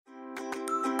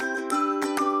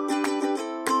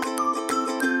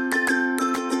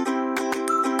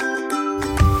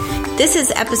This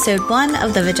is episode 1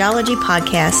 of the Vegology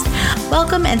Podcast.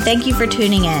 Welcome and thank you for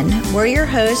tuning in. We're your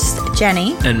hosts,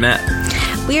 Jenny and Matt.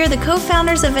 We are the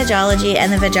co-founders of Vegology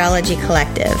and the Vegology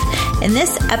Collective. In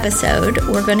this episode,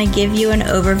 we're going to give you an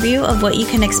overview of what you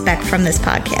can expect from this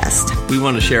podcast. We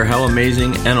want to share how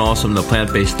amazing and awesome the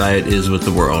plant-based diet is with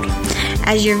the world.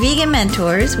 As your vegan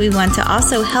mentors, we want to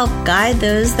also help guide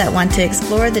those that want to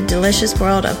explore the delicious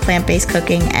world of plant-based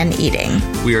cooking and eating.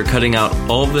 We are cutting out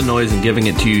all of the noise and giving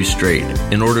it to you straight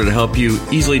in order to help you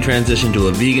easily transition to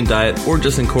a vegan diet or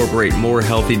just incorporate more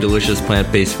healthy, delicious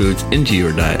plant-based foods into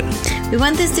your diet. We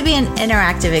want this to be an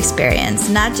interactive experience,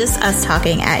 not just us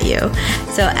talking at you.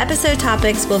 So episode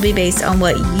topics will be based on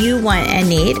what you want and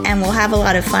need, and we'll have a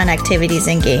lot of fun activities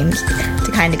and games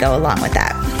to kind of go along with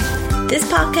that. This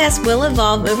podcast will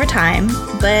evolve over time,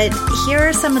 but here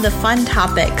are some of the fun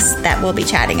topics that we'll be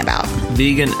chatting about.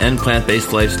 Vegan and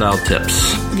plant-based lifestyle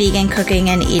tips. Vegan cooking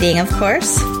and eating, of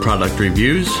course. Product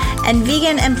reviews. And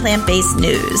vegan and plant-based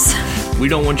news. We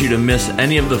don't want you to miss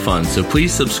any of the fun, so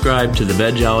please subscribe to the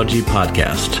Vegology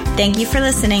Podcast. Thank you for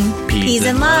listening. Peace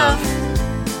and love.